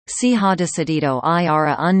Se ha decidido ir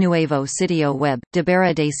a un nuevo sitio web,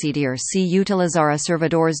 deberá decidir si utilizará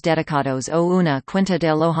servidores dedicados o una cuenta de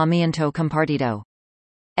alojamiento compartido.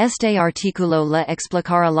 Este artículo le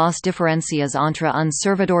explicará las diferencias entre un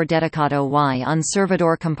servidor dedicado y un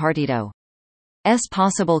servidor compartido. Es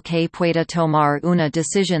posible que pueda tomar una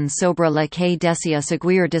decisión sobre la que desea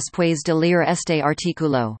seguir después de leer este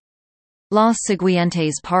artículo. Los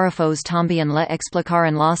siguientes párrafos también le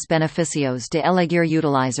explicarán los beneficios de elegir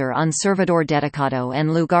utilizar un servidor dedicado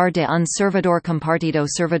en lugar de un servidor compartido.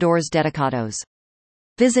 Servidores dedicados.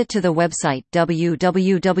 Visit to the website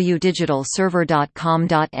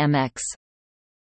www.digitalserver.com.mx.